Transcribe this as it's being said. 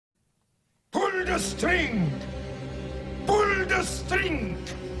Pull the string! Pull the string!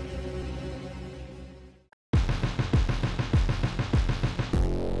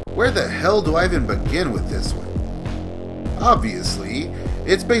 Where the hell do I even begin with this one? Obviously,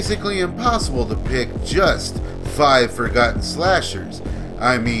 it's basically impossible to pick just 5 forgotten slashers.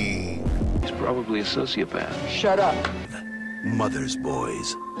 I mean... He's probably a sociopath. Shut up. Mother's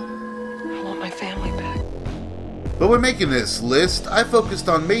boys. I want my family back. But when making this list, I focused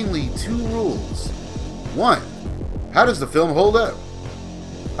on mainly 2 rules. 1. How does the film hold up?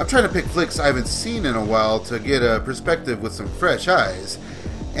 I'm trying to pick flicks I haven't seen in a while to get a perspective with some fresh eyes.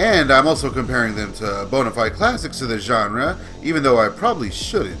 And I'm also comparing them to bona fide classics of the genre, even though I probably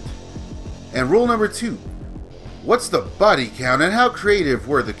shouldn't. And rule number 2. What's the body count and how creative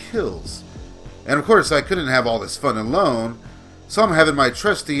were the kills? And of course I couldn't have all this fun alone, so I'm having my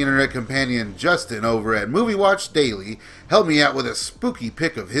trusty internet companion Justin over at Movie Watch Daily help me out with a spooky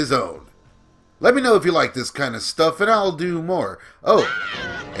pick of his own. Let me know if you like this kind of stuff and I'll do more. Oh,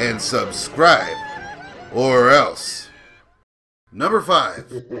 and subscribe. Or else. Number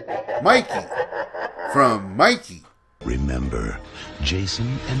 5. Mikey. From Mikey. Remember,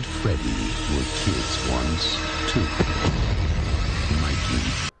 Jason and Freddy were kids once, too.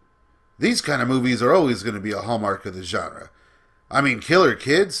 Mikey. These kind of movies are always going to be a hallmark of the genre. I mean, killer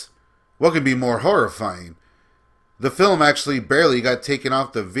kids? What could be more horrifying? The film actually barely got taken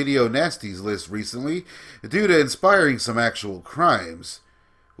off the video nasties list recently due to inspiring some actual crimes,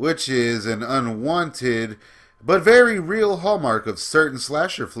 which is an unwanted but very real hallmark of certain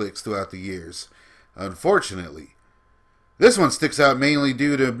slasher flicks throughout the years, unfortunately. This one sticks out mainly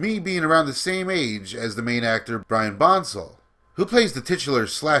due to me being around the same age as the main actor Brian Bonsall, who plays the titular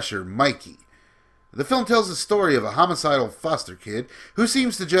slasher Mikey. The film tells the story of a homicidal foster kid who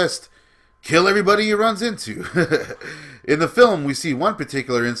seems to just kill everybody he runs into. In the film, we see one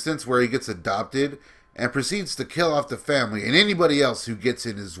particular instance where he gets adopted and proceeds to kill off the family and anybody else who gets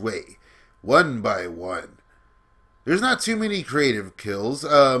in his way, one by one. There's not too many creative kills,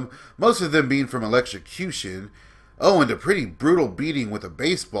 most of them being from electrocution. Oh, and a pretty brutal beating with a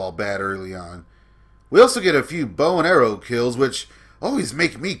baseball bat early on. We also get a few bow and arrow kills, which always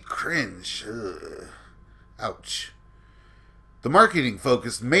make me cringe. Ugh. Ouch. The marketing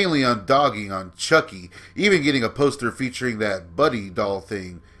focused mainly on dogging on Chucky, even getting a poster featuring that Buddy doll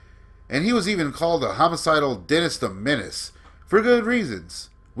thing. And he was even called a homicidal dentist of menace, for good reasons.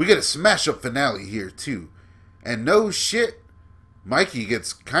 We get a smash-up finale here, too. And no shit, Mikey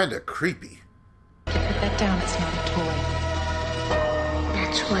gets kinda creepy. Put that down, it's not a toy.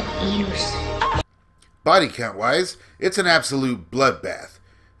 That's what you say. Body count-wise, it's an absolute bloodbath.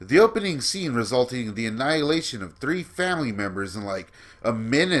 The opening scene resulting in the annihilation of 3 family members in like a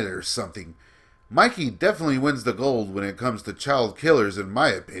minute or something. Mikey definitely wins the gold when it comes to child killers in my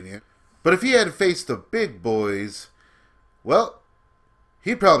opinion. But if he had faced the big boys, well,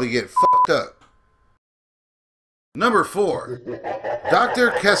 he'd probably get fucked up. Number 4. Dr.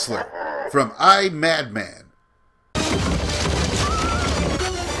 Kessler from I, Madman.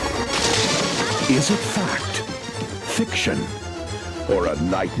 Is it fact, fiction, or a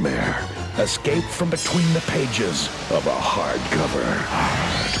nightmare escaped from between the pages of a hardcover?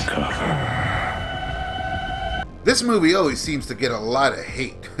 This movie always seems to get a lot of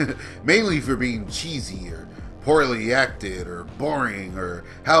hate, mainly for being cheesy or poorly acted or boring or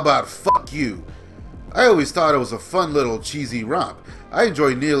how about fuck you. I always thought it was a fun little cheesy romp. I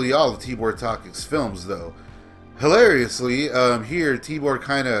enjoy nearly all of Tibor Takic's films though. Hilariously, here Tibor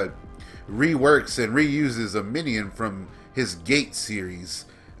kinda reworks and reuses a minion from his Gate series,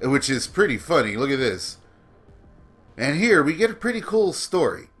 which is pretty funny. Look at this. And here we get a pretty cool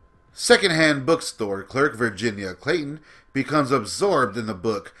story. Secondhand bookstore clerk Virginia Clayton becomes absorbed in the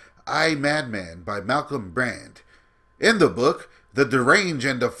book I, Madman by Malcolm Brand. In the book, the deranged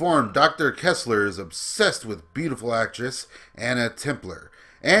and deformed Dr. Kessler is obsessed with beautiful actress Anna Templar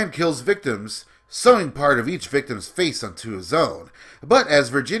and kills victims, sewing part of each victim's face onto his own. But as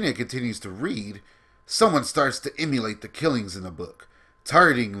Virginia continues to read, someone starts to emulate the killings in the book,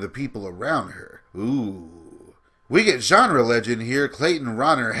 targeting the people around her. Ooh. We get genre legend here, Clayton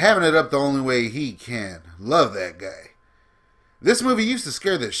Ronner, having it up the only way he can. Love that guy. This movie used to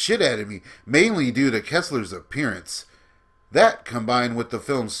scare the shit out of me, mainly due to Kessler's appearance. That, combined with the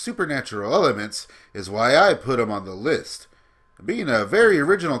film's supernatural elements, is why I put him on the list. Being a very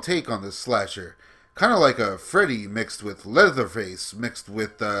original take on this slasher. Kind of like a Freddy mixed with Leatherface mixed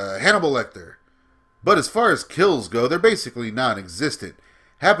with Hannibal Lecter. But as far as kills go, they're basically non-existent,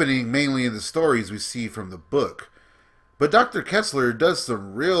 happening mainly in the stories we see from the book. But Dr. Kessler does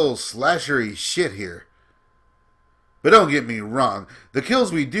some real slashery shit here. But don't get me wrong, the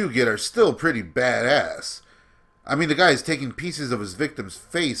kills we do get are still pretty badass. I mean, the guy is taking pieces of his victim's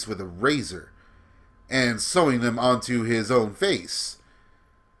face with a razor and sewing them onto his own face.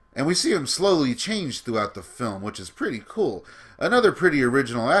 And we see him slowly change throughout the film, which is pretty cool. Another pretty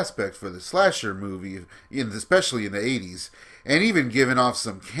original aspect for the slasher movie, especially in the 80s, and even giving off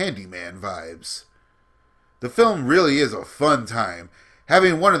some Candyman vibes. The film really is a fun time,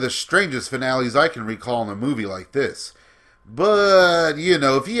 having one of the strangest finales I can recall in a movie like this. But, you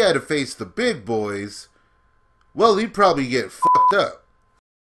know, if he had to face the big boys, well, he'd probably get fucked up.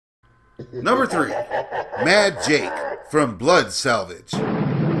 Number 3, Mad Jake from Blood Salvage.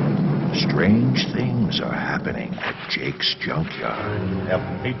 Strange things are happening at Jake's junkyard.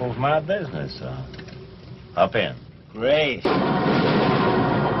 Helping people's my business, huh? Hop in. Great.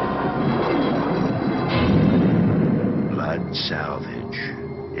 Blood salvage.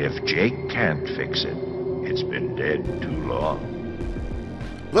 If Jake can't fix it, it's been dead too long.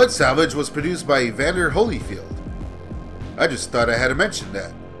 Blood Salvage was produced by Evander Holyfield. I just thought I had to mention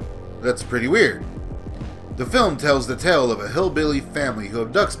that. That's pretty weird. The film tells the tale of a hillbilly family who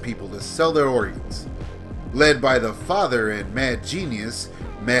abducts people to sell their organs, led by the father and mad genius,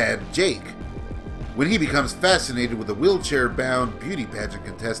 Mad Jake. When he becomes fascinated with a wheelchair-bound beauty pageant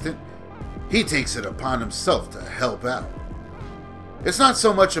contestant, he takes it upon himself to help out. It's not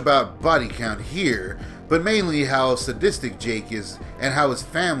so much about body count here, but mainly how sadistic Jake is and how his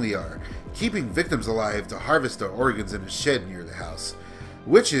family are, keeping victims alive to harvest their organs in a shed near the house,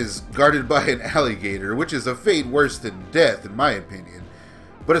 which is guarded by an alligator, which is a fate worse than death in my opinion.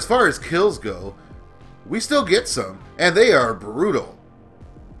 But as far as kills go, we still get some, and they are brutal.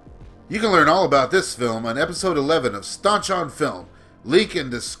 You can learn all about this film on episode 11 of Staunch on Film, link in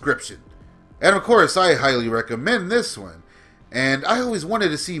description. And of course, I highly recommend this one, and I always wanted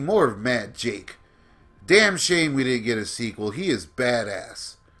to see more of Mad Jake. Damn shame we didn't get a sequel, he is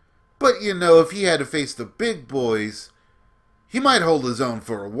badass. But you know, if he had to face the big boys, he might hold his own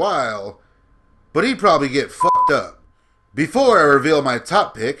for a while, but he'd probably get fucked up. Before I reveal my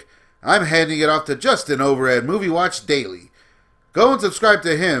top pick, I'm handing it off to Justin over at Movie Watch Daily. Go and subscribe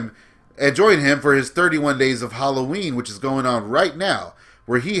to him and join him for his 31 Days of Halloween, which is going on right now,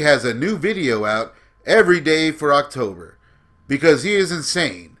 where he has a new video out every day for October, because he is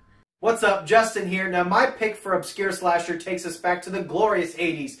insane. What's up, Justin here. Now my pick for Obscure Slasher takes us back to the glorious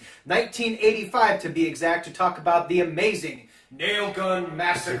 80s, 1985 to be exact, to talk about the amazing Nail Gun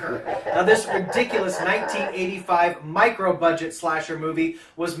Massacre. Now this ridiculous 1985 micro-budget slasher movie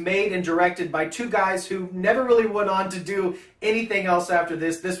was made and directed by two guys who never really went on to do anything else after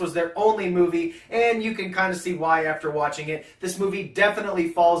this. This was their only movie, and you can kind of see why after watching it. This movie definitely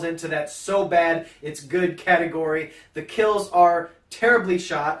falls into that so bad it's good category. The kills are terribly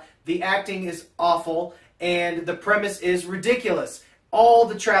shot, the acting is awful, and the premise is ridiculous. All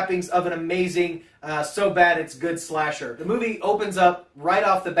the trappings of an amazing, so bad it's good slasher. The movie opens up right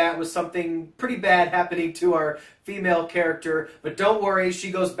off the bat with something pretty bad happening to our female character, but don't worry,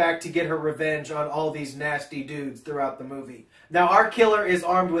 she goes back to get her revenge on all these nasty dudes throughout the movie. Now our killer is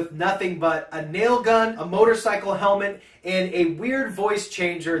armed with nothing but a nail gun, a motorcycle helmet, and a weird voice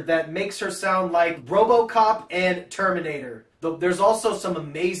changer that makes her sound like RoboCop and Terminator. There's also some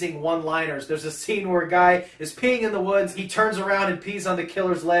amazing one-liners. There's a scene where a guy is peeing in the woods. He turns around and pees on the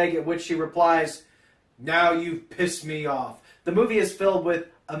killer's leg, at which she replies, "Now you've pissed me off." The movie is filled with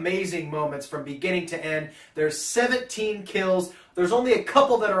amazing moments from beginning to end. There's 17 kills. There's only a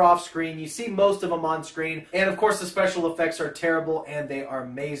couple that are off screen. You see most of them on screen. And of course the special effects are terrible and they are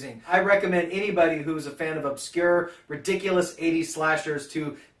amazing. I recommend anybody who's a fan of obscure, ridiculous 80s slashers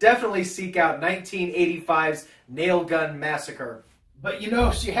to definitely seek out 1985's Nail Gun Massacre. But you know,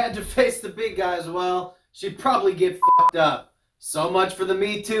 if she had to face the big guys, well, she'd probably get fucked up. So much for the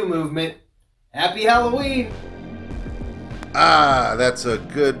Me Too movement. Happy Halloween! Ah, that's a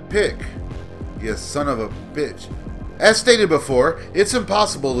good pick, you son of a bitch. As stated before, it's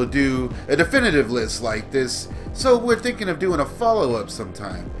impossible to do a definitive list like this, so we're thinking of doing a follow-up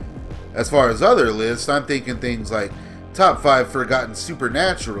sometime. As far as other lists, I'm thinking things like top 5 forgotten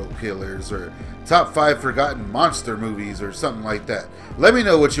supernatural killers, or top 5 forgotten monster movies, or something like that. Let me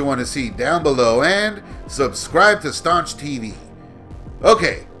know what you want to see down below, and subscribe to Staunch TV.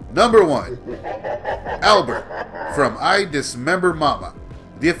 Okay, number 1. Albert from I Dismember Mama.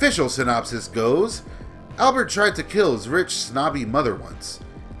 The official synopsis goes, Albert tried to kill his rich, snobby mother once.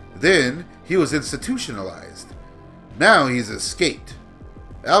 Then, he was institutionalized. Now he's escaped.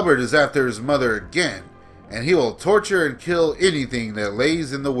 Albert is after his mother again, and he will torture and kill anything that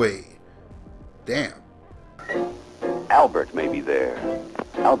lays in the way. Damn. Albert may be there.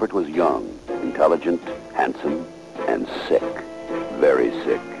 Albert was young, intelligent, handsome, and sick. Very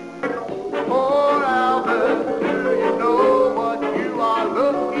sick. Oh, Albert, do you know what you are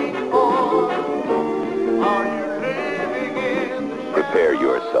looking for? Are you living in the... Prepare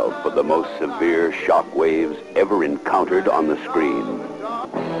yourself for the most severe shock waves ever encountered on the screen.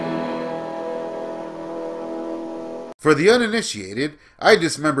 For the uninitiated, I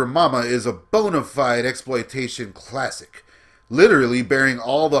Dismember Mama is a bona fide exploitation classic, literally bearing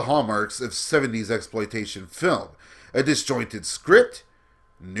all the hallmarks of 70s exploitation film. A disjointed script,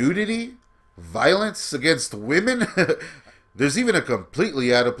 nudity, violence against women. There's even a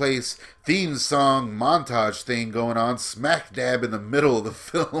completely out of place theme song montage thing going on smack dab in the middle of the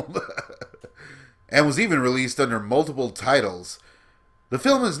film. And was even released under multiple titles. The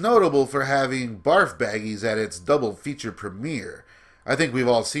film is notable for having barf baggies at its double feature premiere. I think we've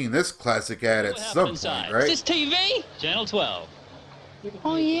all seen this classic ad at some point, right? Is this TV? Channel 12.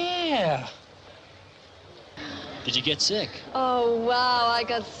 Oh, yeah. Did you get sick? Oh, wow, I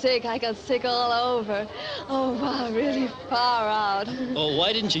got sick. I got sick all over. Oh, wow, really far out. Oh,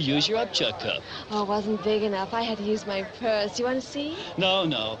 why didn't you use your upchuck cup? Oh, it wasn't big enough. I had to use my purse. You want to see? No,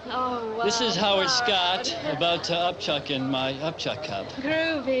 no. Oh, wow. This is Howard Scott about to upchuck in my upchuck cup.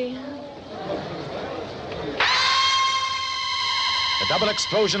 Groovy. A double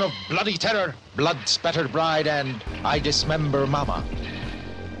explosion of bloody terror, blood-spattered bride, and I Dismember Mama.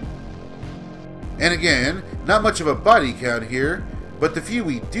 And again, not much of a body count here, but the few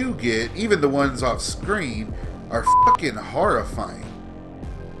we do get, even the ones off screen, are fucking horrifying.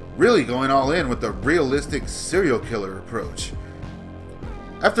 Really going all in with the realistic serial killer approach.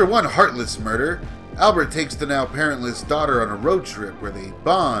 After one heartless murder, Albert takes the now parentless daughter on a road trip where they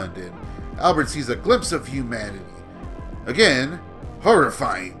bond, and Albert sees a glimpse of humanity. Again,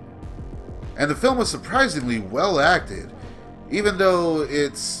 horrifying. And the film was surprisingly well acted, even though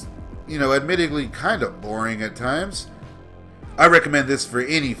it's, admittedly kind of boring at times. I recommend this for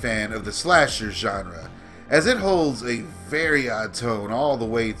any fan of the slasher genre, as it holds a very odd tone all the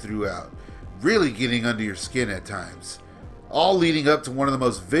way throughout, really getting under your skin at times. All leading up to one of the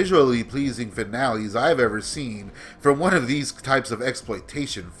most visually pleasing finales I've ever seen from one of these types of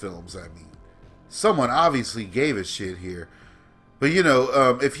exploitation films, I mean. Someone obviously gave a shit here. But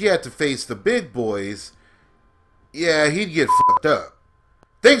if he had to face the big boys, yeah, he'd get fucked up.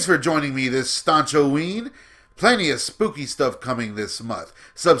 Thanks for joining me this staunch-o-ween. Plenty of spooky stuff coming this month.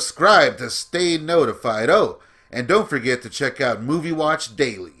 Subscribe to stay notified. Oh, and don't forget to check out Movie Watch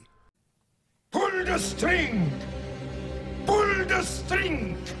Daily. Pull the string! Pull the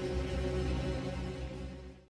string!